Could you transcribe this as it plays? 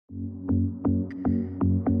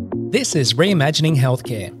This is Reimagining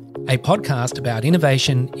Healthcare, a podcast about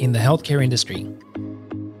innovation in the healthcare industry.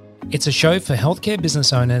 It's a show for healthcare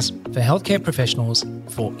business owners, for healthcare professionals,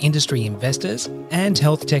 for industry investors, and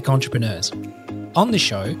health tech entrepreneurs. On the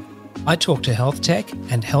show, I talk to health tech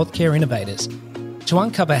and healthcare innovators to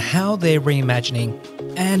uncover how they're reimagining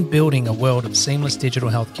and building a world of seamless digital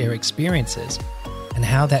healthcare experiences and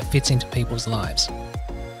how that fits into people's lives.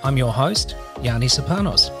 I'm your host, Yanni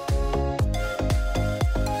Sopanos.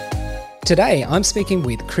 Today, I'm speaking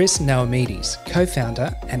with Chris Naomides,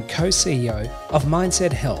 co-founder and co-CEO of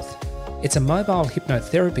Mindset Health. It's a mobile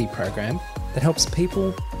hypnotherapy program that helps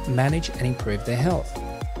people manage and improve their health.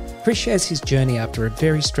 Chris shares his journey after a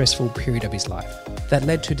very stressful period of his life that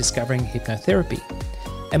led to discovering hypnotherapy,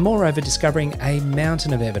 and moreover discovering a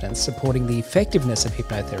mountain of evidence supporting the effectiveness of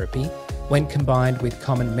hypnotherapy when combined with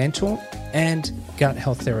common mental and gut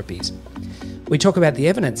health therapies. We talk about the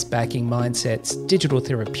evidence backing Mindset's digital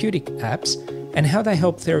therapeutic apps and how they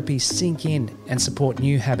help therapies sink in and support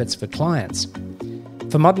new habits for clients.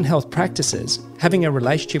 For modern health practices, having a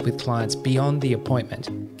relationship with clients beyond the appointment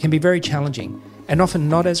can be very challenging and often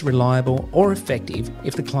not as reliable or effective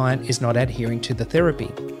if the client is not adhering to the therapy.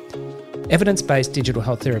 Evidence-based digital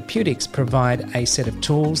health therapeutics provide a set of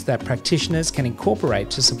tools that practitioners can incorporate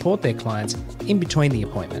to support their clients in between the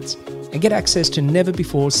appointments and get access to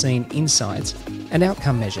never-before-seen insights and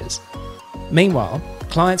outcome measures. Meanwhile,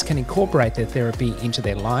 clients can incorporate their therapy into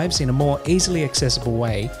their lives in a more easily accessible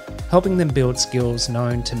way, helping them build skills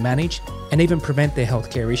known to manage and even prevent their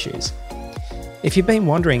healthcare issues. If you've been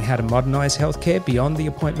wondering how to modernise healthcare beyond the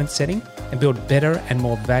appointment setting and build better and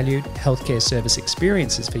more valued healthcare service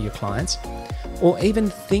experiences for your clients, or even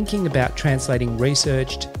thinking about translating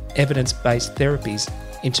researched, evidence-based therapies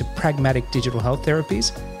into pragmatic digital health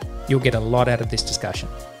therapies, you'll get a lot out of this discussion.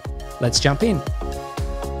 Let's jump in.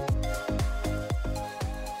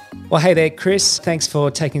 Well, hey there, Chris. Thanks for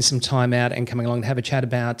taking some time out and coming along to have a chat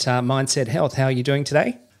about Mindset Health. How are you doing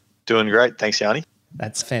today? Doing great. Thanks, Yanni.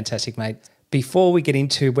 That's fantastic, mate. Before we get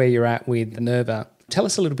into where you're at with Nerva, tell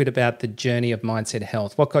us a little bit about the journey of Mindset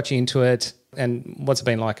Health. What got you into it and what's it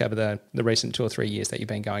been like over the recent 2 or 3 years that you've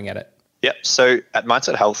been going at it? Yep. So at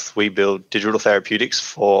Mindset Health, we build digital therapeutics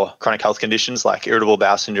for chronic health conditions like irritable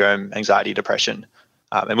bowel syndrome, anxiety, depression.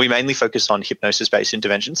 And we mainly focus on hypnosis-based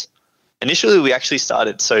interventions. Initially, we actually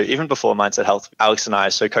started, so even before Mindset Health, Alex and I,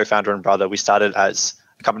 so co-founder and brother, we started as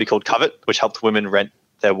a company called Covet, which helped women rent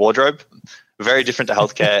their wardrobe. Very different to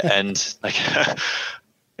healthcare and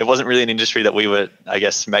it wasn't really an industry that we were, I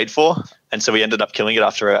guess, made for. And so we ended up killing it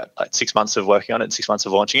after 6 months of working on it, 6 months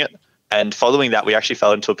of launching it. And following that, we actually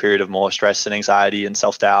fell into a period of more stress and anxiety and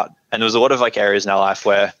self-doubt. And there was a lot of areas in our life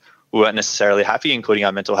where we weren't necessarily happy, including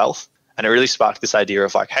our mental health. And it really sparked this idea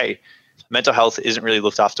of hey, mental health isn't really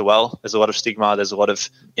looked after well. There's a lot of stigma. There's a lot of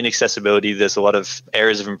inaccessibility. There's a lot of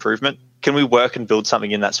areas of improvement. Can we work and build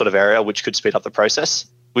something in that sort of area which could speed up the process?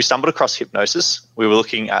 We stumbled across hypnosis. We were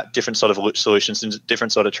looking at different sort of solutions and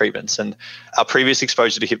different sort of treatments. And our previous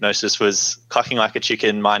exposure to hypnosis was clucking like a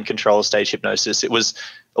chicken, mind control, stage hypnosis. It was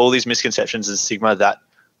all these misconceptions and stigma that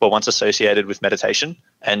were once associated with meditation.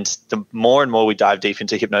 And the more and more we dive deep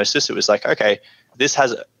into hypnosis, it was okay, this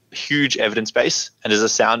has a huge evidence base and is a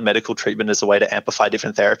sound medical treatment as a way to amplify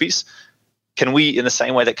different therapies. Can we, in the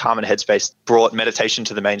same way that Calm and Headspace brought meditation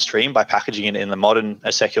to the mainstream by packaging it in a modern,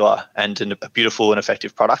 a secular, and in a beautiful and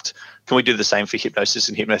effective product, can we do the same for hypnosis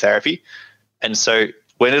and hypnotherapy? And so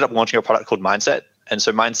we ended up launching a product called Mindset. And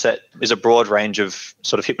so Mindset is a broad range of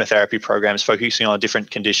sort of hypnotherapy programs focusing on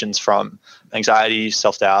different conditions from anxiety,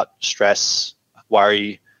 self-doubt, stress,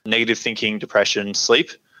 worry, negative thinking, depression,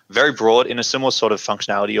 sleep. Very broad in a similar sort of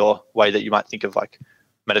functionality or way that you might think of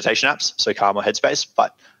meditation apps, so Calm or Headspace,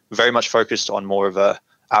 but very much focused on more of a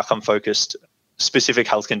outcome-focused, specific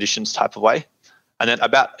health conditions type of way. And then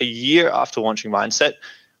about a year after launching Mindset,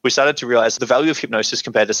 we started to realize the value of hypnosis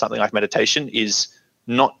compared to something like meditation is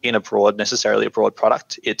not in necessarily a broad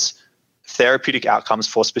product. It's therapeutic outcomes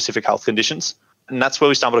for specific health conditions. And that's where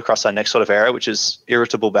we stumbled across our next sort of area, which is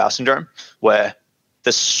irritable bowel syndrome, where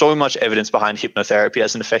there's so much evidence behind hypnotherapy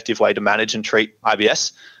as an effective way to manage and treat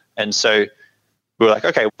IBS. And so we were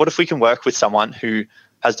okay, what if we can work with someone who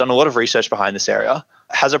has done a lot of research behind this area,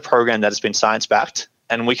 has a program that has been science-backed,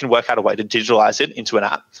 and we can work out a way to digitalize it into an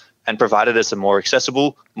app and provide it as a more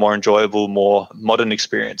accessible, more enjoyable, more modern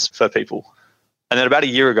experience for people. And then about a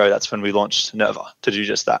year ago, that's when we launched Nerva to do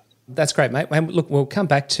just that. That's great, mate. And look, we'll come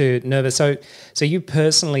back to Nerva. So you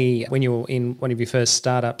personally, when you were in one of your first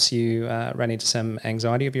startups, you ran into some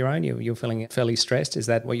anxiety of your own. You were feeling fairly stressed. Is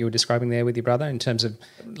that what you were describing there with your brother in terms of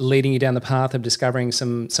leading you down the path of discovering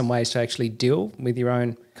some ways to actually deal with your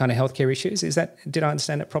own kind of healthcare issues? Did I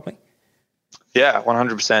understand it properly? Yeah,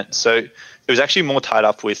 100%. So it was actually more tied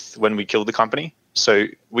up with when we killed the company. So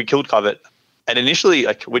we killed Covet, and initially,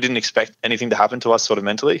 we didn't expect anything to happen to us sort of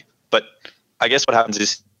mentally. But I guess what happens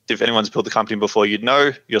is, if anyone's built the company before, you'd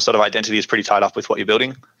know your sort of identity is pretty tied up with what you're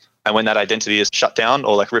building. And when that identity is shut down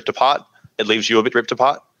or ripped apart, it leaves you a bit ripped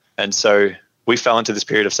apart. And so we fell into this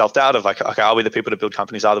period of self-doubt of okay, are we the people to build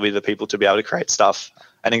companies? Are we the people to be able to create stuff?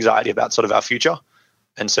 And anxiety about sort of our future.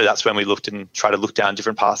 And so that's when we looked and tried to look down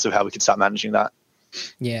different paths of how we could start managing that.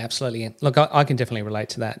 Yeah, absolutely. Look, I can definitely relate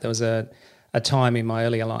to that. There was a time in my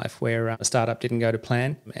earlier life where a startup didn't go to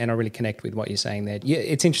plan, and I really connect with what you're saying there.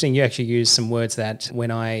 It's interesting, you actually use some words that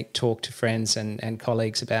when I talk to friends and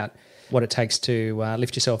colleagues about what it takes to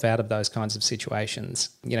lift yourself out of those kinds of situations.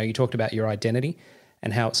 You talked about your identity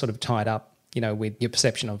and how it's sort of tied up, with your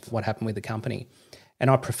perception of what happened with the company. And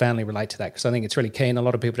I profoundly relate to that because I think it's really key, and a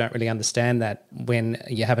lot of people don't really understand that when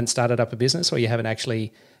you haven't started up a business or you haven't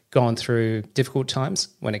actually gone through difficult times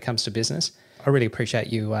when it comes to business. I really appreciate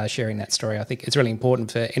you sharing that story. I think it's really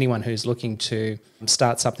important for anyone who's looking to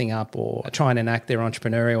start something up or try and enact their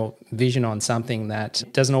entrepreneurial vision on something that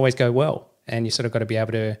doesn't always go well. And you sort of got to be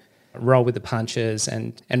able to roll with the punches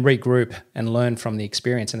and regroup and learn from the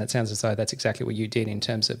experience. And it sounds as though that's exactly what you did in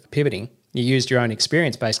terms of pivoting. You used your own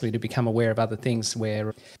experience basically to become aware of other things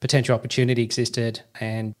where potential opportunity existed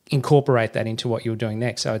and incorporate that into what you were doing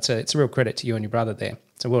next. So it's a real credit to you and your brother there.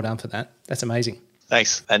 So well done for that. That's amazing.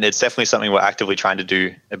 Thanks. And it's definitely something we're actively trying to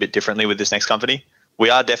do a bit differently with this next company. We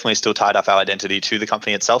are definitely still tied up our identity to the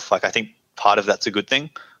company itself. I think part of that's a good thing.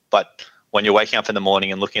 But when you're waking up in the morning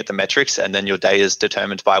and looking at the metrics and then your day is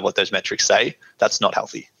determined by what those metrics say, that's not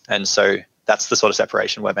healthy. And so that's the sort of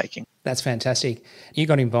separation we're making. That's fantastic. You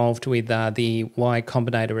got involved with the Y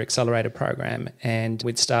Combinator Accelerator program and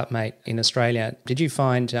with StartMate in Australia. Did you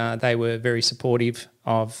find they were very supportive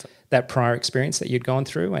of that prior experience that you'd gone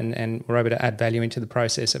through and were able to add value into the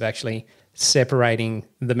process of actually separating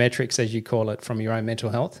the metrics, as you call it, from your own mental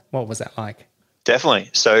health? What was that like? Definitely.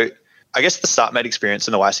 So I guess the StartMate experience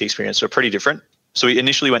and the YC experience were pretty different. So we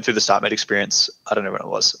initially went through the StartMate experience, I don't know when it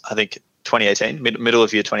was, I think 2018, middle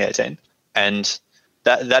of year 2018. And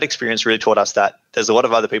that experience really taught us that there's a lot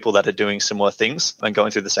of other people that are doing similar things and going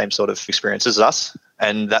through the same sort of experiences as us.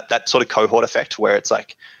 And that sort of cohort effect where it's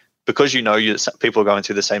because people are going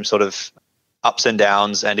through the same sort of ups and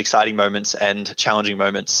downs and exciting moments and challenging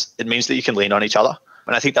moments, it means that you can lean on each other.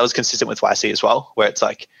 And I think that was consistent with YC as well, where it's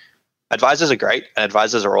advisors are great and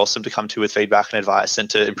advisors are awesome to come to with feedback and advice and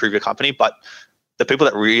to improve your company. But the people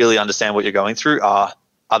that really understand what you're going through are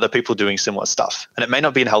other people doing similar stuff. And it may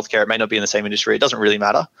not be in healthcare, it may not be in the same industry. It doesn't really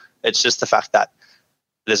matter. It's just the fact that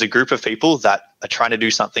there's a group of people that are trying to do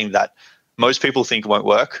something that most people think won't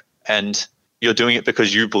work. And you're doing it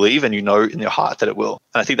because you believe and you know in your heart that it will.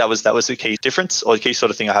 And I think that was the key difference, or the key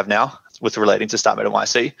sort of thing I have now with relating to StartMate and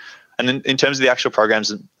YC. And in terms of the actual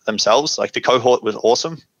programs themselves, the cohort was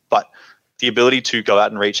awesome, but the ability to go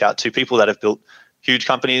out and reach out to people that have built huge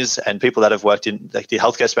companies and people that have worked in the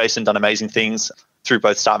healthcare space and done amazing things through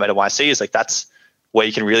both StartMate and YC is that's where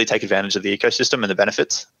you can really take advantage of the ecosystem and the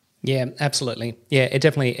benefits. Yeah, absolutely. Yeah, it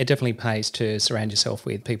definitely pays to surround yourself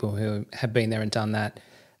with people who have been there and done that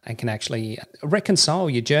and can actually reconcile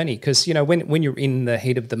your journey. Because, when you're in the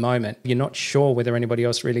heat of the moment, you're not sure whether anybody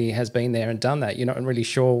else really has been there and done that. You're not really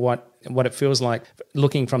sure what it feels like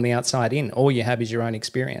looking from the outside in. All you have is your own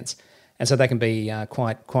experience. And so that can be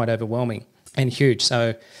quite overwhelming and huge.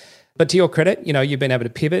 So, but to your credit, you've been able to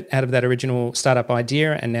pivot out of that original startup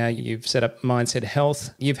idea, and now you've set up Mindset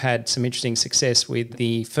Health. You've had some interesting success with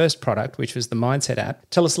the first product, which was the Mindset app.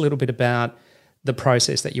 Tell us a little bit about the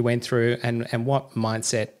process that you went through and what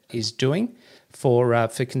Mindset is doing for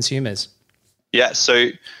consumers. Yeah, so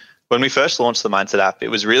when we first launched the Mindset app, it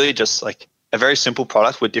was really just a very simple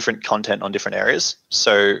product with different content on different areas.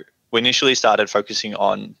 So we initially started focusing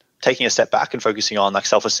on taking a step back and focusing on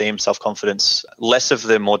self-esteem, self-confidence, less of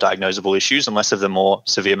the more diagnosable issues and less of the more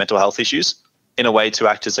severe mental health issues, in a way to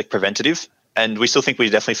act as preventative. And we still think we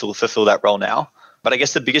definitely fulfill that role now. But I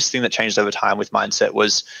guess the biggest thing that changed over time with Mindset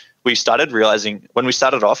was we started realizing, when we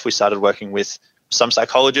started off, we started working with some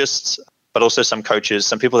psychologists, but also some coaches,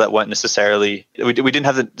 some people that weren't necessarily, we didn't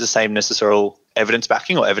have the same necessary evidence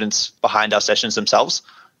backing or evidence behind our sessions themselves.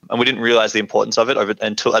 And we didn't realize the importance of it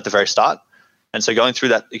until at the very start. And so going through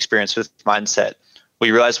that experience with Mindset,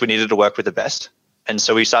 we realized we needed to work with the best. And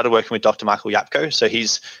so we started working with Dr. Michael Yapko. So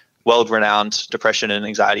he's world-renowned depression and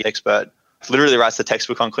anxiety expert, literally writes the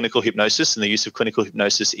textbook on clinical hypnosis and the use of clinical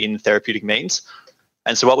hypnosis in therapeutic means.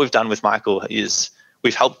 And so what we've done with Michael is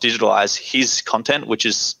we've helped digitalize his content, which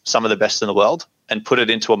is some of the best in the world, and put it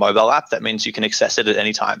into a mobile app that means you can access it at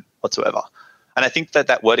any time whatsoever. And I think that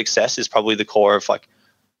that word access is probably the core of like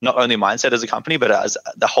not only Mindset as a company, but as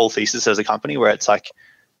the whole thesis as a company, where it's like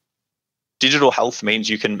digital health means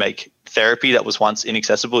you can make therapy that was once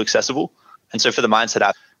inaccessible accessible. And so for the Mindset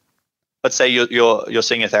app, let's say you're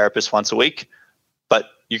seeing a therapist once a week, but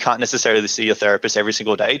you can't necessarily see your therapist every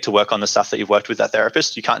single day to work on the stuff that you've worked with that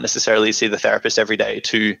therapist. You can't necessarily see the therapist every day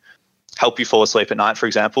to help you fall asleep at night, for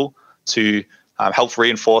example, to help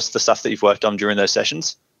reinforce the stuff that you've worked on during those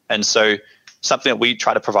sessions. And so something that we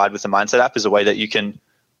try to provide with the Mindset app is a way that you can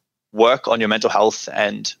work on your mental health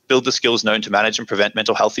and build the skills known to manage and prevent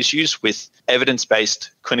mental health issues with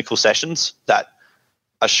evidence-based clinical sessions that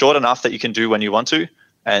are short enough that you can do when you want to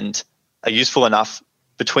and are useful enough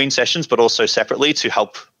between sessions, but also separately to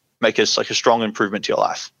help make a strong improvement to your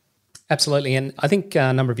life. Absolutely. And I think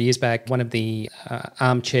a number of years back, one of the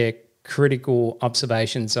armchair critical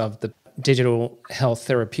observations of the digital health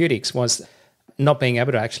therapeutics was not being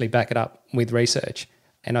able to actually back it up with research.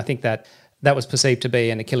 And I think that was perceived to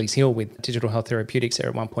be an Achilles heel with digital health therapeutics there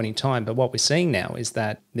at one point in time. But what we're seeing now is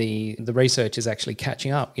that the research is actually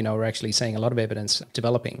catching up. We're actually seeing a lot of evidence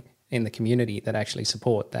developing in the community that actually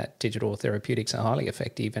support that digital therapeutics are highly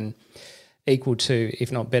effective and equal to,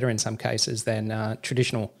 if not better in some cases, than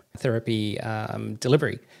traditional therapy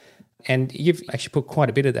delivery. And you've actually put quite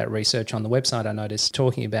a bit of that research on the website, I noticed,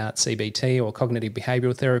 talking about CBT or cognitive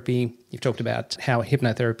behavioural therapy. You've talked about how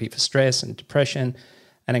hypnotherapy for stress and depression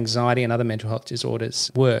and anxiety and other mental health disorders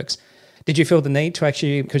works. Did you feel the need to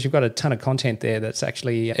actually, because you've got a ton of content there that's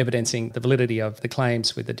actually evidencing the validity of the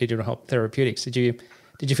claims with the digital health therapeutics, did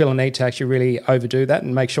you feel a need to actually really overdo that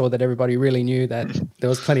and make sure that everybody really knew that there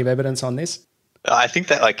was plenty of evidence on this? I think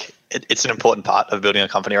that it's an important part of building a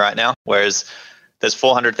company right now, whereas there's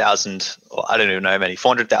 400,000, or I don't even know how many,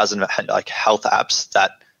 400,000 health apps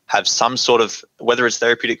that have some sort of, whether it's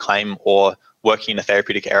therapeutic claim or working in a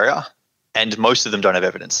therapeutic area, and most of them don't have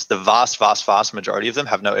evidence. The vast, vast, vast majority of them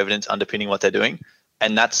have no evidence underpinning what they're doing.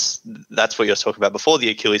 And that's what you're talking about before, the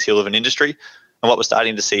Achilles heel of an industry. And what we're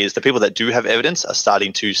starting to see is the people that do have evidence are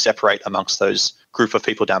starting to separate amongst those group of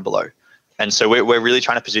people down below. And so we're really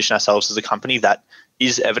trying to position ourselves as a company that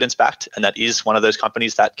is evidence-backed and that is one of those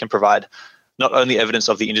companies that can provide not only evidence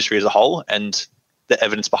of the industry as a whole and the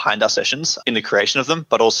evidence behind our sessions in the creation of them,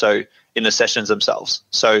 but also in the sessions themselves.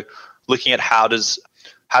 So looking at how does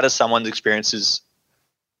someone's experiences,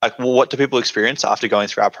 what do people experience after going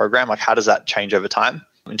through our program? How does that change over time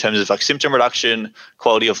in terms of symptom reduction,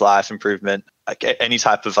 quality of life improvement, any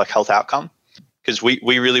type of health outcome? Because we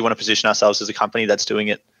really want to position ourselves as a company that's doing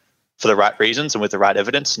it for the right reasons and with the right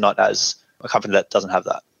evidence, not as a company that doesn't have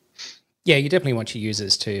that. Yeah, you definitely want your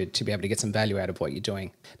users to be able to get some value out of what you're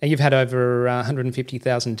doing. Now, you've had over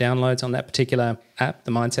 150,000 downloads on that particular app,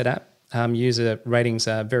 the Mindset app. User ratings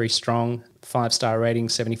are very strong, 5-star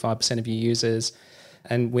ratings, 75% of your users,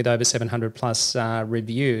 and with over 700 plus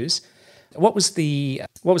reviews. What was the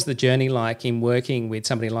journey like in working with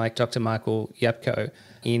somebody like Dr. Michael Yapko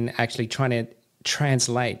in actually trying to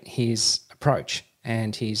translate his approach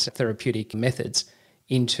and his therapeutic methods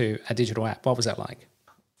into a digital app? What was that like?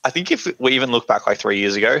 I think if we even look back 3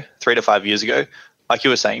 to 5 years ago, like you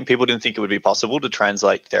were saying, people didn't think it would be possible to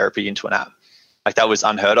translate therapy into an app. That was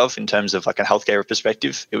unheard of in terms of a healthcare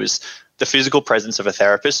perspective. It was the physical presence of a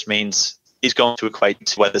therapist is going to equate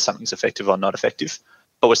to whether something's effective or not effective.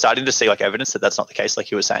 But we're starting to see evidence that that's not the case, like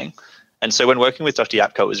you were saying. And so when working with Dr.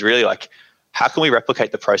 Yapko, it was really how can we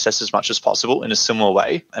replicate the process as much as possible in a similar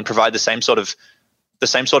way and provide the same sort of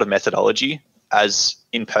methodology as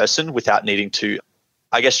in person without needing to,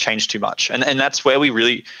 change too much. And that's where we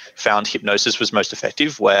really found hypnosis was most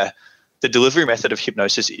effective, where the delivery method of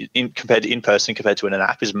hypnosis compared to in-person, compared to in an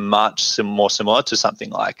app, is much more similar to something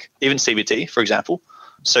like even CBT, for example.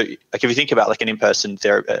 So if you think about an in-person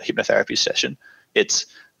hypnotherapy session, it's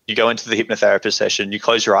you go into the hypnotherapist session, you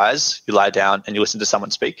close your eyes, you lie down and you listen to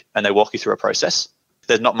someone speak and they walk you through a process.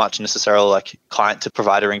 There's not much necessarily client to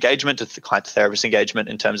provider engagement, to client to therapist engagement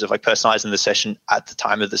in terms of personalizing the session at the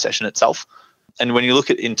time of the session itself. And when you look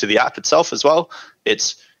into the app itself as well,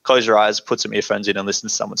 it's close your eyes, put some earphones in and listen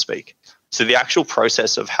to someone speak. So the actual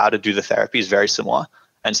process of how to do the therapy is very similar.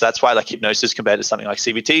 And so that's why hypnosis compared to something like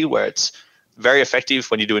CBT, where it's very effective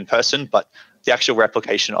when you do in person, but the actual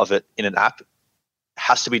replication of it in an app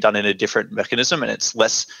has to be done in a different mechanism and it's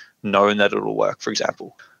less known that it will work, for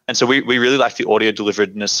example. And so we really like the audio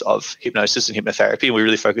deliveredness of hypnosis and hypnotherapy, and we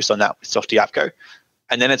really focused on that with Dr. Yapko.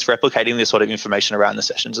 And then it's replicating this sort of information around the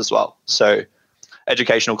sessions as well. So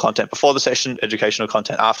educational content before the session, educational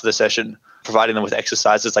content after the session, providing them with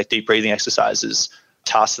exercises like deep breathing exercises,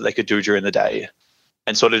 tasks that they could do during the day,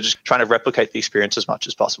 and sort of just trying to replicate the experience as much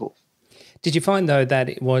as possible. Did you find, though, that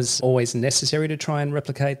it was always necessary to try and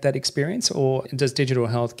replicate that experience, or does digital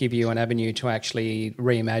health give you an avenue to actually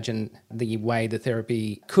reimagine the way the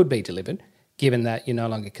therapy could be delivered, given that you're no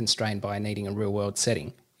longer constrained by needing a real-world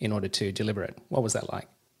setting in order to deliver it? What was that like?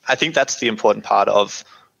 I think that's the important part of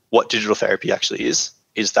what digital therapy actually is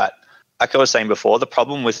that, like I was saying before, the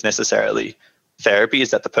problem with necessarily therapy is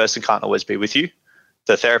that the person can't always be with you.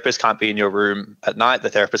 The therapist can't be in your room at night. The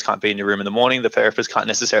therapist can't be in your room in the morning. The therapist can't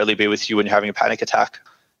necessarily be with you when you're having a panic attack.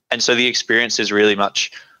 And so the experience is really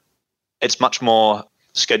much more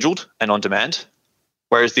scheduled and on demand.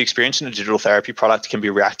 Whereas the experience in a digital therapy product can be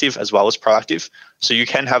reactive as well as proactive. So you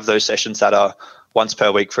can have those sessions that are once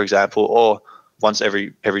per week, for example, or once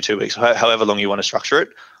every 2 weeks, however long you want to structure it.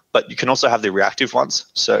 But you can also have the reactive ones.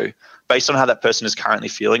 So based on how that person is currently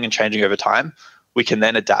feeling and changing over time, we can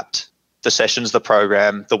then adapt the sessions, the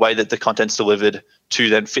program, the way that the content's delivered to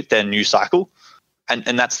then fit their new cycle.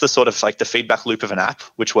 And that's the sort of like the feedback loop of an app,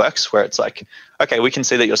 which works, where it's like, okay, we can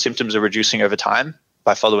see that your symptoms are reducing over time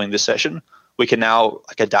by following this session. We can now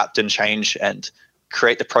like adapt and change and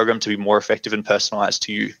create the program to be more effective and personalized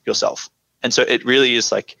to you yourself. And so it really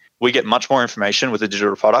is like, we get much more information with a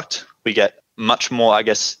digital product. We get much more, I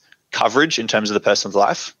guess, coverage in terms of the person's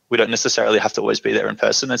life. We don't necessarily have to always be there in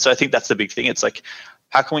person. And so I think that's the big thing. It's like,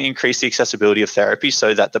 how can we increase the accessibility of therapy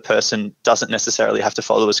so that the person doesn't necessarily have to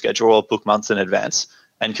follow a schedule or book months in advance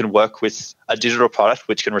and can work with a digital product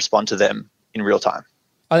which can respond to them in real time?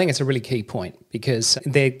 I think it's a really key point, because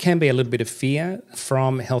there can be a little bit of fear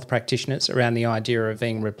from health practitioners around the idea of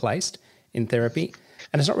being replaced in therapy.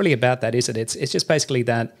 And it's not really about that, is it? It's just basically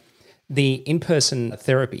that the in-person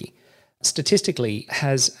therapy statistically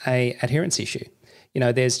has an adherence issue. You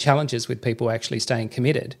know, there's challenges with people actually staying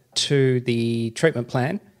committed to the treatment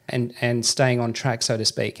plan and staying on track, so to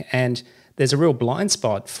speak. And there's a real blind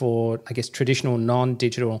spot for, I guess, traditional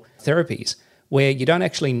non-digital therapies where you don't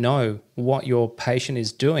actually know what your patient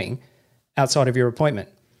is doing outside of your appointment.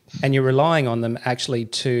 And you're relying on them actually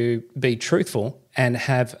to be truthful and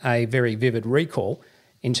have a very vivid recall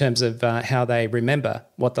in terms of how they remember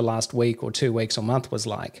what the last week or 2 weeks or month was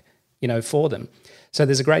like, you know, for them. So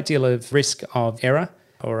there's a great deal of risk of error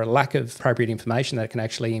or a lack of appropriate information that can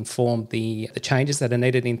actually inform the changes that are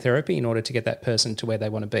needed in therapy in order to get that person to where they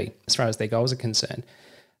want to be as far as their goals are concerned.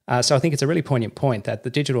 So I think it's a really poignant point that the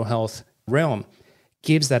digital health realm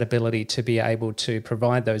gives that ability to be able to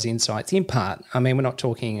provide those insights in part. I mean, we're not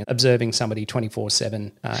talking observing somebody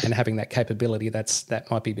 24/7 and having that capability. That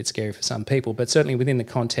might be a bit scary for some people, but certainly within the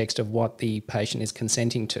context of what the patient is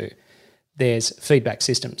consenting to, there's feedback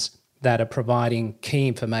systems that are providing key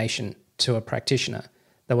information to a practitioner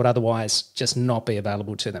that would otherwise just not be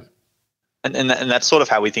available to them. And that's sort of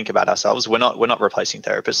how we think about ourselves. We're not replacing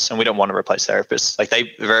therapists, and we don't want to replace therapists. Like,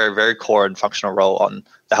 they very, very core and functional role on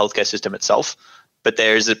the healthcare system itself. But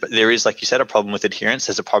there is, like you said, a problem with adherence.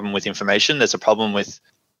 There's a problem with information. There's a problem with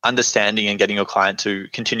understanding and getting your client to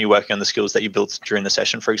continue working on the skills that you built during the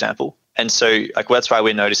session, for example. And so, like, that's why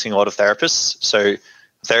we're noticing a lot of therapists. So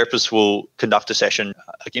therapists will conduct a session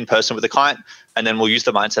in person with the client, and then we'll use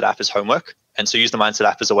the Mindset app as homework. And so use the Mindset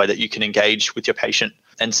app as a way that you can engage with your patient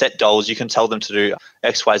and set goals. You can tell them to do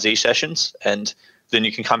XYZ sessions, and then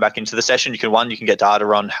you can come back into the session. You can get data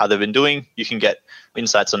on how they've been doing. You can get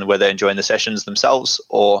insights on whether they're enjoying the sessions themselves,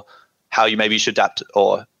 or how you maybe should adapt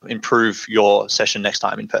or improve your session next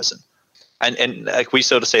time in person. And like, we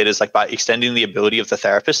sort of see it as like by extending the ability of the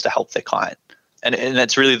therapist to help their client. And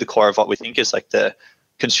that's really the core of what we think is like the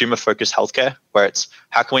consumer-focused healthcare, where it's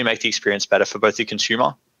how can we make the experience better for both the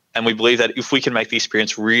consumer. And we believe that if we can make the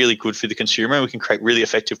experience really good for the consumer and we can create really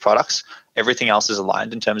effective products, everything else is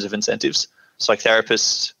aligned in terms of incentives. So like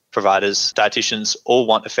therapists, providers, dietitians all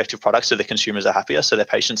want effective products so their consumers are happier, so their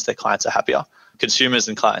patients, their clients are happier. Consumers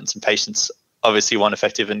and clients and patients obviously want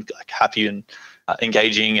effective and like happy and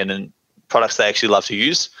engaging and products they actually love to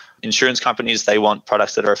use. Insurance companies, they want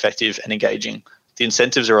products that are effective and engaging. The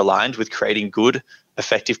incentives are aligned with creating good,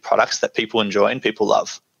 effective products that people enjoy and people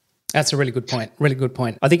love. That's a really good point. Really good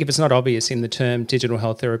point. I think if it's not obvious in the term digital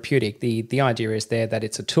health therapeutic, the idea is there that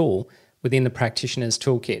it's a tool within the practitioner's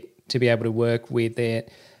toolkit to be able to work with their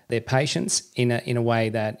patients in a way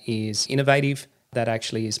that is innovative, that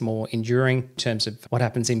actually is more enduring in terms of what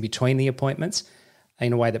happens in between the appointments,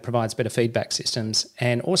 in a way that provides better feedback systems,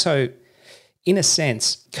 and also, in a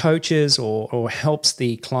sense, coaches or helps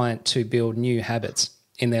the client to build new habits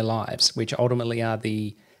in their lives, which ultimately are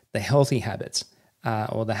the healthy habits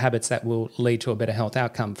or the habits that will lead to a better health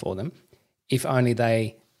outcome for them, if only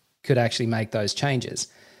they could actually make those changes.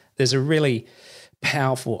 There's a really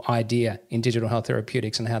powerful idea in digital health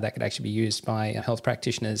therapeutics and how that could actually be used by health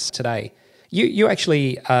practitioners today. You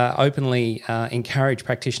actually openly encourage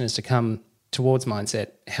practitioners to come towards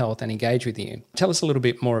Mindset Health and engage with you. Tell us a little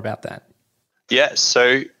bit more about that. Yeah,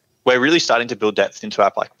 so we're really starting to build depth into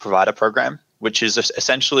our provider program, which is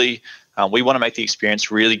essentially we want to make the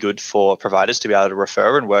experience really good for providers to be able to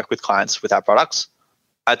refer and work with clients with our products.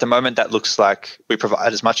 At the moment, that looks like we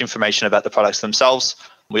provide as much information about the products themselves.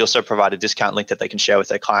 We also provide a discount link that they can share with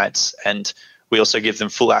their clients, and we also give them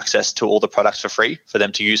full access to all the products for free for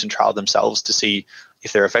them to use and trial themselves to see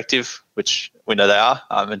if they're effective, which we know they are,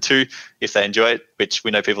 and two, if they enjoy it, which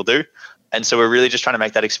we know people do. And so we're really just trying to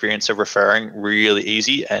make that experience of referring really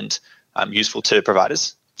easy and useful to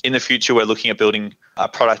providers. In the future, we're looking at building a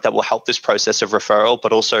product that will help this process of referral,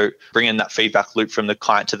 but also bring in that feedback loop from the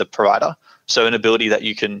client to the provider. So an ability that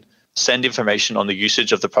you can send information on the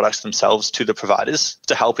usage of the products themselves to the providers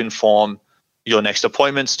to help inform your next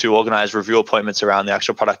appointments, to organize review appointments around the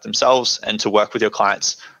actual product themselves, and to work with your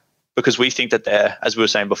clients. Because we think that they're, as we were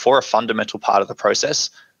saying before, a fundamental part of the process.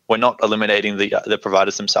 We're not eliminating the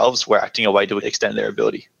providers themselves. We're acting a way to extend their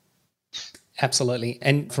ability. Absolutely.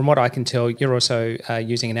 And from what I can tell, you're also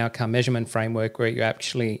using an outcome measurement framework where you're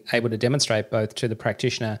actually able to demonstrate both to the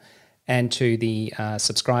practitioner and to the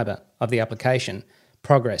subscriber of the application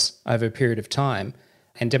progress over a period of time,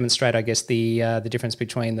 and demonstrate, I guess, the difference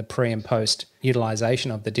between the pre and post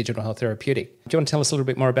utilization of the digital health therapeutic. Do you want to tell us a little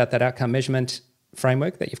bit more about that outcome measurement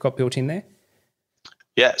framework that you've got built in there?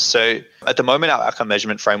 Yeah, so at the moment, our outcome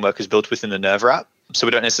measurement framework is built within the Nerva app. So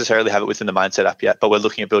we don't necessarily have it within the Mindset app yet, but we're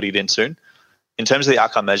looking at building it in soon. In terms of the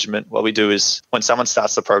outcome measurement, what we do is when someone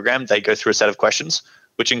starts the program, they go through a set of questions,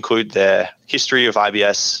 which include their history of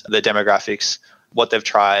IBS, their demographics, what they've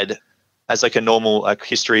tried as like a normal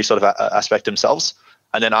history sort of aspect themselves.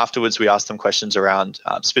 And then afterwards, we ask them questions around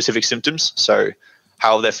specific symptoms. So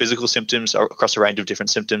how are their physical symptoms are across a range of different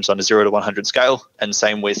symptoms on a 0 to 100 scale, and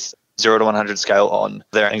same with 0 to 100 scale on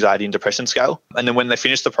their anxiety and depression scale. And then when they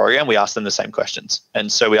finish the program, we ask them the same questions.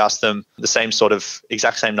 And so we ask them the same sort of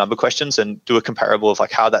exact same number questions and do a comparable of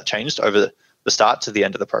like how that changed over the start to the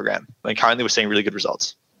end of the program. And currently we're seeing really good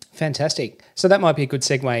results. Fantastic. So that might be a good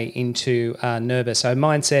segue into Nerva. So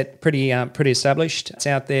Mindset, pretty established. It's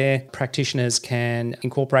out there. Practitioners can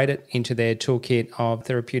incorporate it into their toolkit of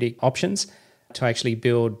therapeutic options to actually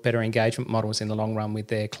build better engagement models in the long run with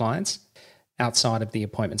their clients outside of the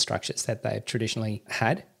appointment structures that they've traditionally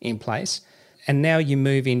had in place. And now you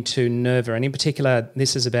move into Nerva, and in particular,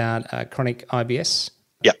 this is about chronic IBS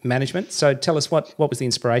management. So tell us what was the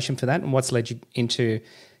inspiration for that and what's led you into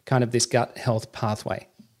kind of this gut health pathway?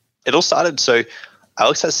 It all started, so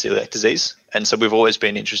Alex has celiac disease, and so we've always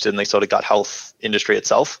been interested in the sort of gut health industry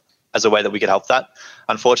itself as a way that we could help that.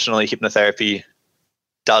 Unfortunately, hypnotherapy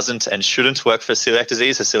doesn't and shouldn't work for celiac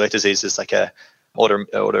disease. A celiac disease is like a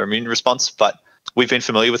autoimmune response, but we've been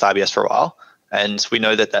familiar with IBS for a while, and we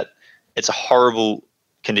know that it's a horrible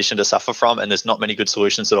condition to suffer from, and there's not many good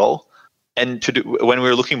solutions at all. And when we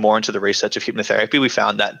were looking more into the research of hypnotherapy, we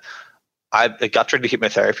found that gut-directed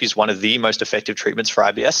hypnotherapy is one of the most effective treatments for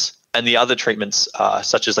IBS, and the other treatments,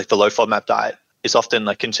 such as like the low FODMAP diet, is often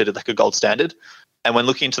like considered like a gold standard. And when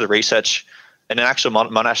looking into the research, in an actual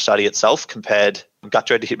Monash study itself compared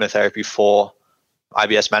gut-directed hypnotherapy for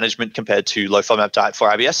IBS management compared to low FODMAP diet for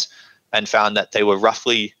IBS, and found that they were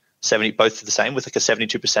roughly 70, both the same, with like a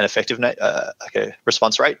 72% effective like a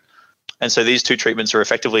response rate. And so these two treatments are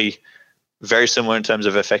effectively very similar in terms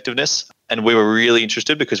of effectiveness. And we were really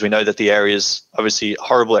interested because we know that the area is obviously a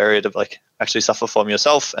horrible area to like actually suffer from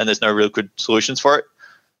yourself, and there's no real good solutions for it.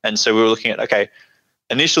 And so we were looking at, okay,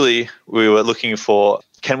 initially we were looking for,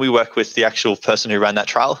 can we work with the actual person who ran that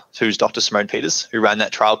trial, who's Dr. Simone Peters, who ran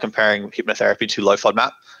that trial comparing hypnotherapy to low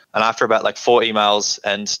FODMAP. And after about like 4 emails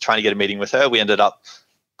and trying to get a meeting with her, we ended up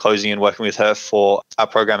closing and working with her for our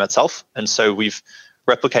program itself. And so we've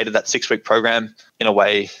replicated that 6-week program in a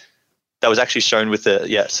way that was actually shown with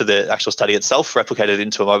the actual study itself, replicated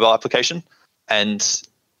into a mobile application. And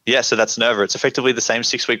so that's Nerva. It's effectively the same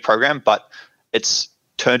 6-week program, but it's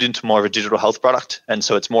turned into more of a digital health product. And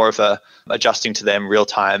so it's more of a adjusting to them real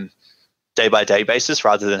time, day by day basis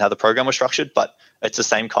rather than how the program was structured, but it's the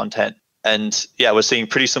same content. And we're seeing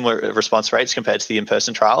pretty similar response rates compared to the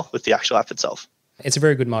in-person trial with the actual app itself. It's a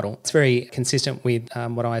very good model. It's very consistent with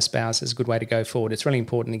what I espouse as a good way to go forward. It's really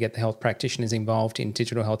important to get the health practitioners involved in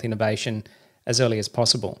digital health innovation as early as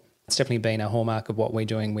possible. It's definitely been a hallmark of what we're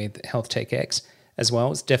doing with Health Tech X as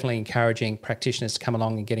well. It's definitely encouraging practitioners to come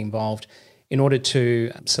along and get involved in order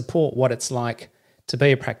to support what it's like to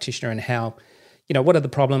be a practitioner and how, what are the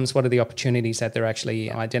problems, what are the opportunities that they're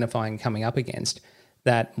actually identifying coming up against,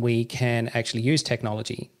 that we can actually use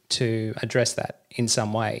technology to address that in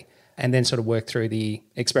some way, and then sort of work through the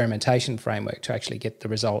experimentation framework to actually get the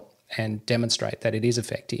result and demonstrate that it is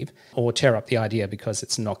effective, or tear up the idea because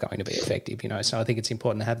it's not going to be effective, So I think it's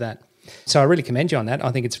important to have that. So I really commend you on that.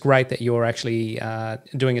 I think it's great that you're actually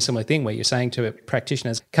doing a similar thing where you're saying to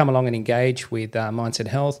practitioners, come along and engage with Mindset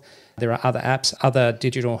Health. There are other apps, other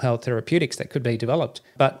digital health therapeutics that could be developed.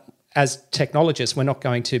 But as technologists, we're not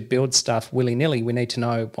going to build stuff willy-nilly. We need to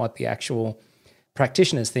know what the actual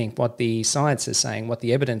practitioners think, what the science is saying, what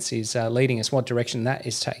the evidence is leading us, what direction that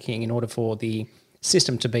is taking in order for the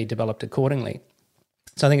system to be developed accordingly.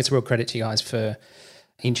 So I think it's a real credit to you guys for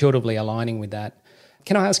intuitively aligning with that.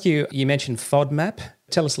 Can I ask you, you mentioned FODMAP.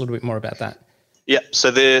 Tell us a little bit more about that. Yeah,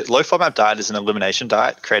 so the low FODMAP diet is an elimination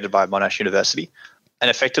diet created by Monash University. And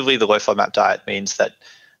effectively, the low FODMAP diet means that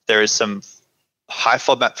there is some high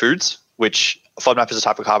FODMAP foods, which FODMAP is a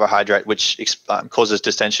type of carbohydrate which causes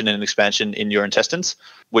distension and expansion in your intestines,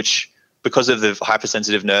 which, because of the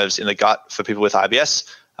hypersensitive nerves in the gut for people with IBS,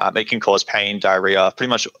 it can cause pain, diarrhea, pretty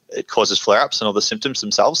much it causes flare-ups and all the symptoms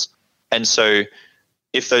themselves. And so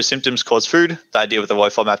if those symptoms cause food, the idea with the low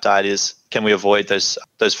FODMAP diet is, can we avoid those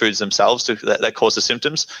foods themselves that cause the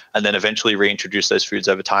symptoms, and then eventually reintroduce those foods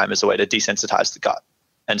over time as a way to desensitize the gut.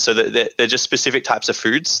 And so they're just specific types of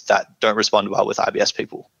foods that don't respond well with IBS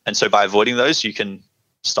people. And so by avoiding those, you can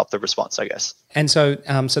stop the response, I guess. And so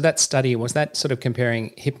that study, was that sort of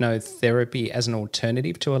comparing hypnotherapy as an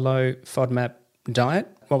alternative to a low FODMAP diet?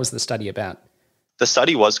 What was the study about? The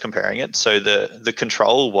study was comparing it. So the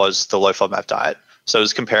control was the low FODMAP diet. So it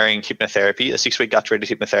was comparing hypnotherapy, a 6-week gut-treated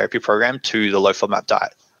hypnotherapy program, to the low FODMAP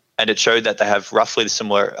diet. And it showed that they have roughly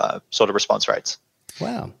similar sort of response rates.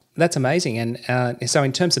 Wow, that's amazing. And so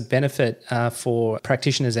in terms of benefit for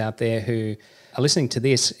practitioners out there who are listening to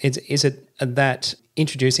this, is it that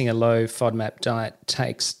introducing a low FODMAP diet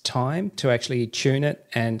takes time to actually tune it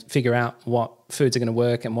and figure out what foods are going to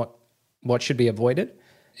work and what should be avoided?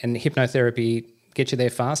 And hypnotherapy get you there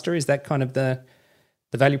faster? Is that kind of the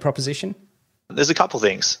value proposition? There's a couple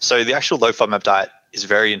things. So the actual low FODMAP diet is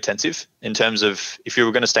very intensive in terms of, if you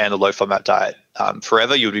were going to stay on the low FODMAP diet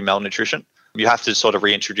forever, you would be malnutrition. You have to sort of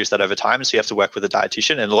reintroduce that over time. So you have to work with a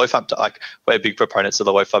dietitian. And the low FODMAP, we're big proponents of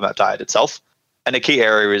the low FODMAP diet itself. And a key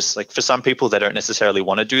area is, for some people, they don't necessarily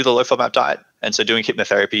want to do the low FODMAP diet. And so doing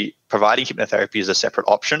hypnotherapy, providing hypnotherapy as a separate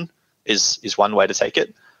option is one way to take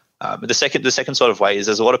it. The second sort of way is,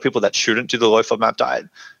 there's a lot of people that shouldn't do the low FODMAP diet.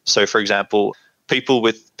 So for example, people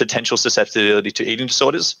with potential susceptibility to eating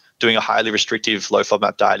disorders, doing a highly restrictive low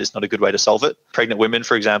FODMAP diet is not a good way to solve it. Pregnant women,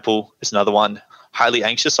 for example, is another one. Highly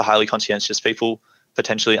anxious or highly conscientious people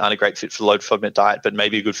potentially aren't a great fit for the low FODMAP diet, but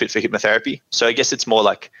maybe a good fit for hypnotherapy. So I guess it's more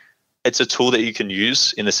like, it's a tool that you can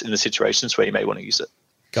use in the situations where you may want to use it.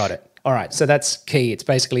 Got it. All right. So that's key. It's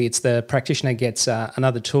the practitioner gets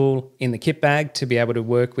another tool in the kit bag to be able to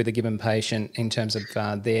work with a given patient in terms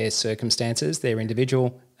of their circumstances, their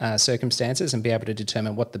individual circumstances, and be able to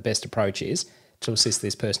determine what the best approach is to assist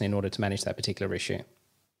this person in order to manage that particular issue.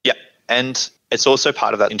 Yeah. And it's also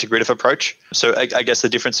part of that integrative approach. So I guess the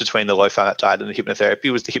difference between the low FODMAP diet and the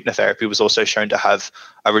hypnotherapy was the hypnotherapy was also shown to have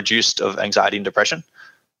a reduced of anxiety and depression.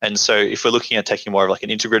 And so if we're looking at taking more of like an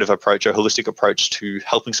integrative approach or holistic approach to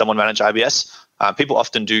helping someone manage IBS, people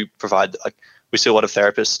often do provide, we see a lot of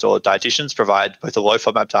therapists or dietitians provide both the low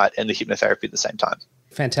FODMAP diet and the hypnotherapy at the same time.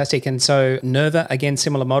 Fantastic. And so Nerva, again,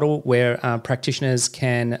 similar model where practitioners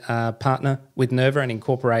can partner with Nerva and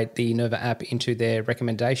incorporate the Nerva app into their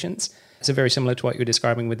recommendations. Is it very similar to what you were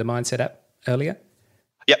describing with the Mindset app earlier?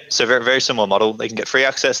 Yep. So very, very similar model. They can get free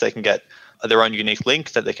access. They can get their own unique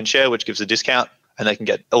link that they can share, which gives a discount. And they can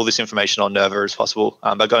get all this information on Nerva as possible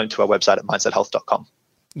by going to our website at mindsethealth.com.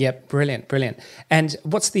 Yep, brilliant. And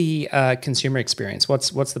what's the consumer experience?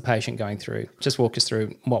 What's the patient going through? Just walk us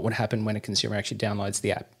through what would happen when a consumer actually downloads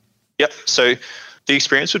the app. Yep. So the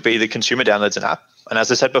experience would be the consumer downloads an app. And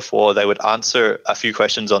as I said before, they would answer a few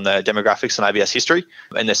questions on their demographics and IBS history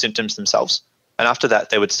and their symptoms themselves. And after that,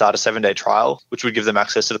 they would start a 7-day trial, which would give them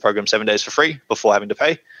access to the program 7 days for free before having to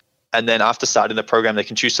pay. And then after starting the program, they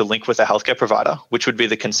can choose to link with a healthcare provider, which would be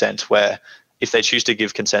the consent, where if they choose to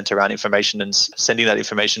give consent around information and sending that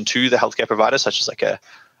information to the healthcare provider, such as like a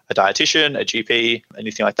dietitian, a GP,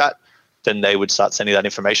 anything like that, then they would start sending that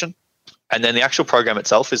information. And then the actual program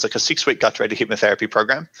itself is like a 6-week gut-treated hypnotherapy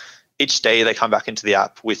program. Each day they come back into the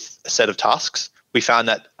app with a set of tasks. We found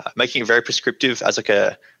that making it very prescriptive as like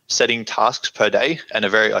a setting tasks per day and a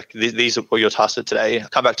very like these are your tasks for today.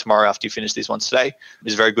 Come back tomorrow after you finish these ones today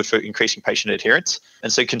is very good for increasing patient adherence.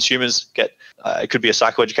 And so consumers get it could be a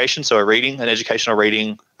psychoeducation, so a reading, an educational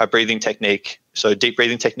reading, a breathing technique, so deep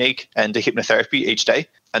breathing technique and a hypnotherapy each day,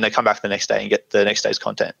 and they come back the next day and get the next day's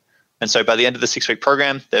content. And so by the end of the 6-week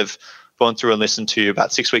program, they've gone through and listened to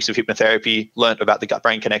about 6 weeks of hypnotherapy, learnt about the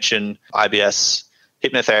gut-brain connection, IBS,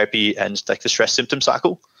 hypnotherapy, and like the stress symptom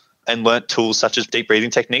cycle, and learnt tools such as deep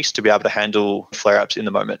breathing techniques to be able to handle flare-ups in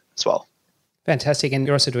the moment as well. Fantastic. And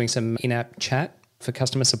you're also doing some in-app chat for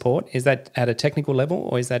customer support. Is that at a technical level,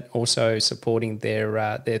 or is that also supporting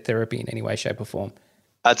their therapy in any way, shape or form?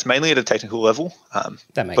 It's mainly at a technical level,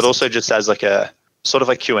 That makes but sense. also just as like a sort of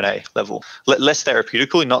a Q&A level, less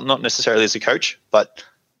therapeutically, not necessarily as a coach, but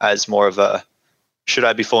as more of a, should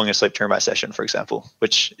I be falling asleep during my session, for example,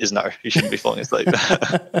 which is no, you shouldn't be falling asleep.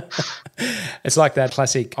 It's like that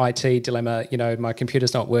classic IT dilemma, my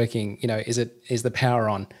computer's not working, is the power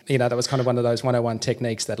on? That was kind of one of those 101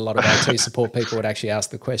 techniques that a lot of IT support people would actually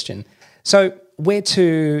ask the question. So where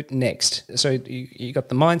to next? So you got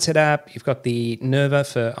the Mindset app, you've got the Nerva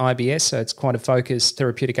for IBS, so it's quite a focused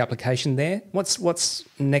therapeutic application there. What's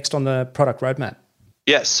next on the product roadmap?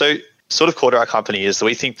 Yeah, so sort of core to our company is that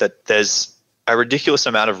we think that there's a ridiculous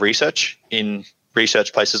amount of research in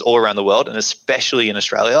research places all around the world, and especially in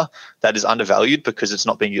Australia, that is undervalued because it's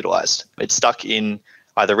not being utilized. It's stuck in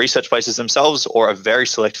either research places themselves or a very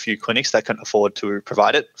select few clinics that can afford to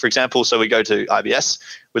provide it. For example, so we go to IBS,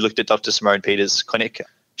 we looked at Dr. Simone Peters' clinic.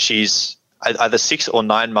 She's either 6 or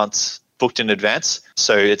 9 months booked in advance.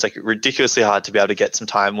 So it's like ridiculously hard to be able to get some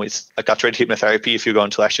time with a gut-directed hypnotherapy if you're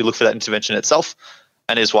going to actually look for that intervention itself.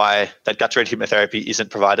 And is why that gut-directed hypnotherapy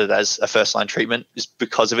isn't provided as a first-line treatment, is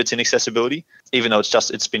because of its inaccessibility, even though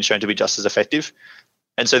it's been shown to be just as effective.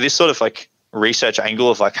 And so this sort of like research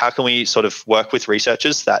angle of like, how can we sort of work with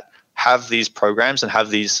researchers that have these programs and have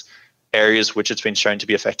these areas which it's been shown to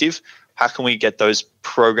be effective? How can we get those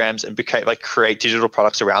programs and create digital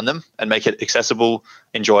products around them and make it accessible,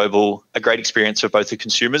 enjoyable, a great experience for both the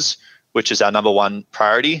consumers, which is our number one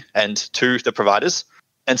priority, and 2, the providers.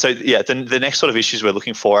 And so, yeah, the next sort of issues we're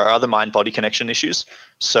looking for are other mind-body connection issues.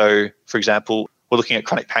 So, for example, we're looking at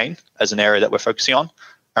chronic pain as an area that we're focusing on,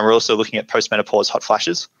 and we're also looking at postmenopause hot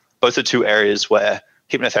flashes. Both are 2 areas where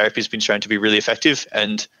hypnotherapy has been shown to be really effective,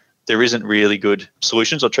 and there isn't really good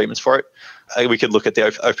solutions or treatments for it. We could look at the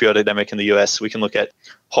opioid epidemic in the US. We can look at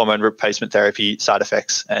hormone replacement therapy side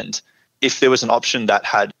effects. And if there was an option that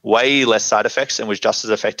had way less side effects and was just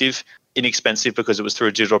as effective, inexpensive because it was through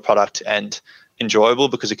a digital product, and enjoyable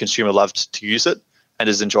because the consumer loved to use it and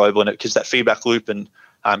is enjoyable, and it gives that feedback loop and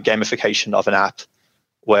gamification of an app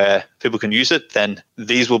where people can use it, then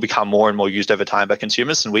these will become more and more used over time by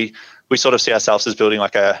consumers. And we sort of see ourselves as building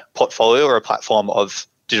like a portfolio or a platform of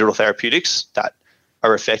digital therapeutics that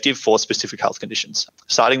are effective for specific health conditions,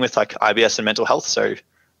 starting with like IBS and mental health, so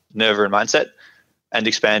Nerva and Mindset, and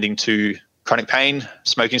expanding to chronic pain,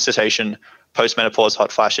 smoking cessation, postmenopause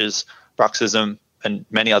hot flashes, bruxism, and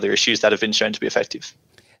many other issues that have been shown to be effective.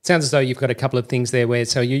 Sounds as though you've got a couple of things there where,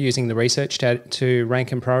 so you're using the research to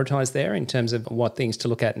rank and prioritize there in terms of what things to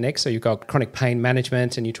look at next. So you've got chronic pain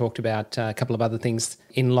management, and you talked about a couple of other things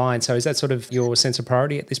in line. So is that sort of your sense of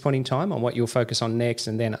priority at this point in time on what you'll focus on next,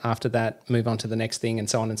 and then after that move on to the next thing and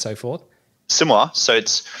so on and so forth? Similar. So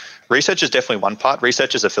it's research is definitely one part.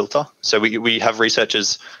 Research is a filter. So we have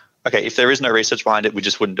researchers. Okay, if there is no research behind it, we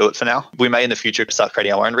just wouldn't do it for now. We may in the future start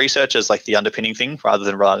creating our own research as like the underpinning thing rather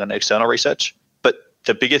than relying on external research. But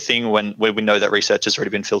the bigger thing when we know that research has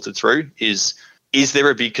already been filtered through is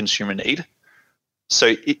there a big consumer need?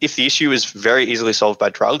 So if the issue is very easily solved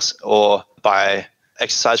by drugs or by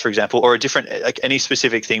exercise, for example, or a different, like any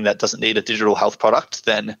specific thing that doesn't need a digital health product,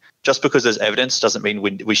 then just because there's evidence doesn't mean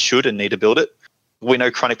we should and need to build it. We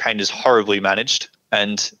know chronic pain is horribly managed,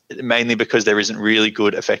 and mainly because there isn't really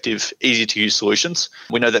good, effective, easy to use solutions.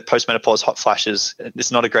 We know that postmenopause hot flashes,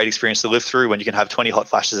 it's not a great experience to live through when you can have 20 hot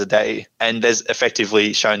flashes a day. And there's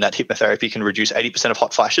effectively shown that hypnotherapy can reduce 80% of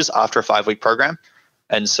hot flashes after a 5-week program.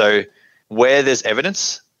 And so where there's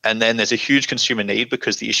evidence and then there's a huge consumer need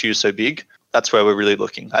because the issue is so big, that's where we're really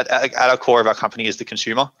looking. At our core of our company is the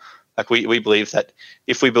consumer. Like we believe that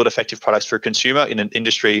if we build effective products for a consumer in an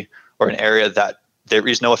industry or an area that there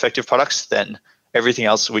is no effective products, then everything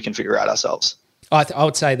else we can figure out ourselves. I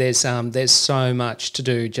would say there's so much to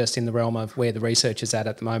do just in the realm of where the research is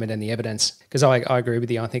at the moment and the evidence. Because I agree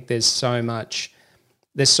with you. I think there's so much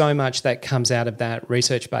that comes out of that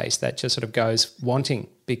research base that just sort of goes wanting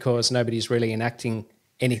because nobody's really enacting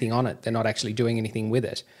anything on it. They're not actually doing anything with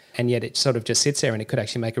it. And yet it sort of just sits there, and it could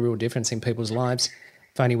actually make a real difference in people's lives.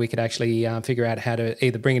 If only we could actually figure out how to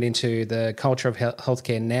either bring it into the culture of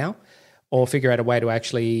healthcare now, or figure out a way to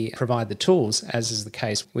actually provide the tools, as is the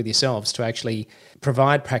case with yourselves, to actually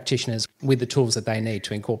provide practitioners with the tools that they need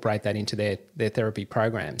to incorporate that into their therapy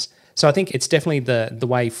programs. So I think it's definitely the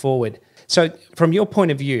way forward. So from your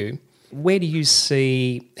point of view, where do you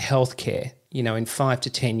see healthcare, in 5 to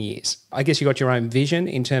 10 years? I guess you got your own vision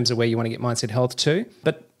in terms of where you want to get Mindset Health to,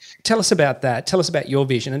 but tell us about that. Tell us about your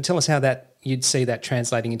vision and tell us how that you'd see that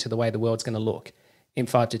translating into the way the world's going to look in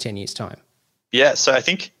 5 to 10 years' time. Yeah, so I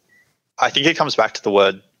think it comes back to the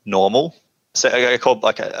word normal. So I call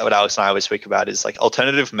what Alex and I always speak about is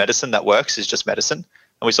alternative medicine that works is just medicine.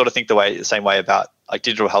 And we sort of think the same way about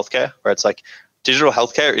digital healthcare, where it's digital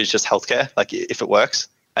healthcare is just healthcare, if it works.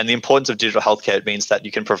 And the importance of digital healthcare means that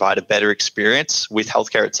you can provide a better experience with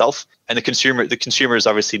healthcare itself. And the consumer is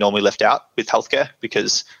obviously normally left out with healthcare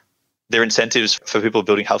because their incentives for people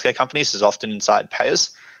building healthcare companies is often inside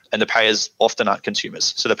payers, and the payers often aren't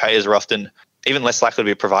consumers. So the payers are often even less likely to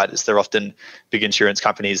be providers. They're often big insurance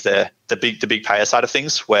companies. They're the big payer side of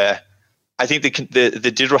things, where I think the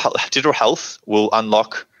digital health will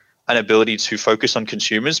unlock an ability to focus on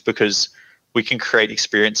consumers because we can create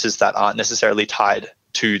experiences that aren't necessarily tied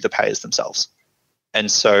to the payers themselves.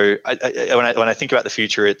 And so when I think about the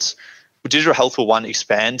future, it's digital health will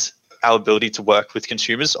expand our ability to work with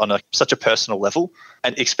consumers on such a personal level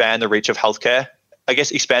and expand the reach of healthcare. I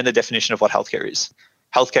guess expand the definition of what healthcare is.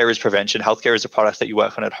 Healthcare is prevention. Healthcare is a product that you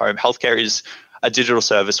work on at home. Healthcare is a digital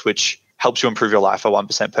service which helps you improve your life by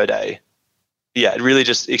 1% per day. Yeah, it really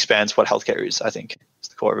just expands what healthcare is, I think, is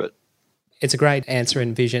the core of it. It's a great answer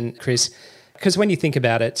and vision, Chris, because when you think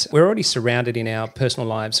about it, we're already surrounded in our personal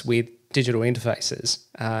lives with digital interfaces.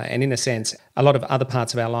 And in a sense, a lot of other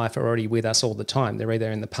parts of our life are already with us all the time. They're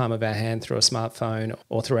either in the palm of our hand through a smartphone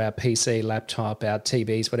or through our PC, laptop, our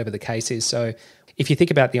TVs, whatever the case is. So if you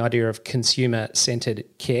think about the idea of consumer-centered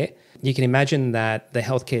care, you can imagine that the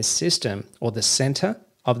healthcare system or the center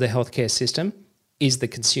of the healthcare system is the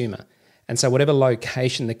consumer. And so whatever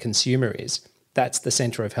location the consumer is, that's the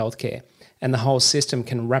center of healthcare. And the whole system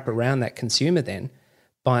can wrap around that consumer then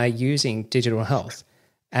by using digital health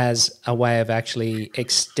as a way of actually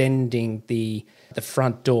extending the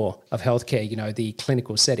front door of healthcare, the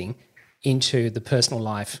clinical setting, into the personal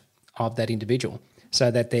life of that individual, so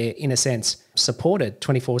that they're, in a sense, supported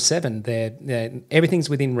 24/7. They're everything's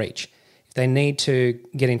within reach. If they need to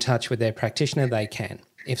get in touch with their practitioner, they can.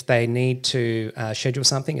 If they need to schedule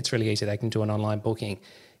something, it's really easy. They can do an online booking.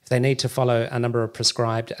 If they need to follow a number of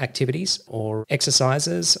prescribed activities or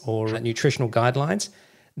exercises or nutritional guidelines,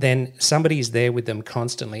 then somebody is there with them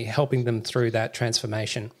constantly, helping them through that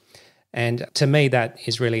transformation. And to me, that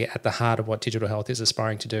is really at the heart of what digital health is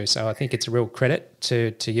aspiring to do. So I think it's a real credit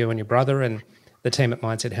to you and your brother and the team at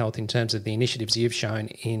Mindset Health in terms of the initiatives you've shown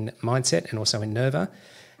in Mindset and also in Nerva.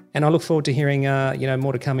 And I look forward to hearing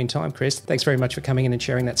more to come in time, Chris. Thanks very much for coming in and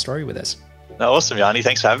sharing that story with us. No, awesome, Yanni.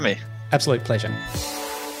 Thanks for having me. Absolute pleasure.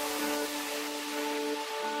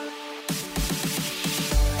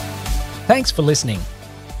 Thanks for listening.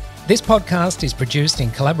 This podcast is produced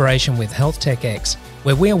in collaboration with Health Tech X,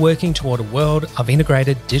 where we are working toward a world of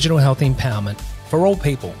integrated digital health empowerment for all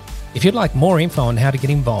people. If you'd like more info on how to get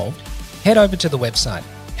involved, head over to the website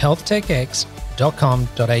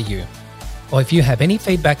healthtechx.com.au. Or if you have any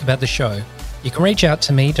feedback about the show, you can reach out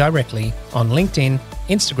to me directly on LinkedIn,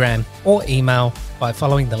 Instagram, or email by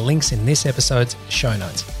following the links in this episode's show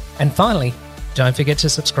notes. And finally, don't forget to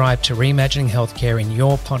subscribe to Reimagining Healthcare in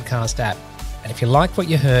your podcast app. And if you like what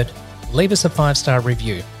you heard, leave us a 5-star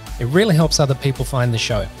review. It really helps other people find the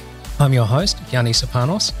show. I'm your host, Yanni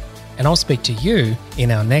Sopanos, and I'll speak to you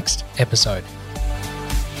in our next episode.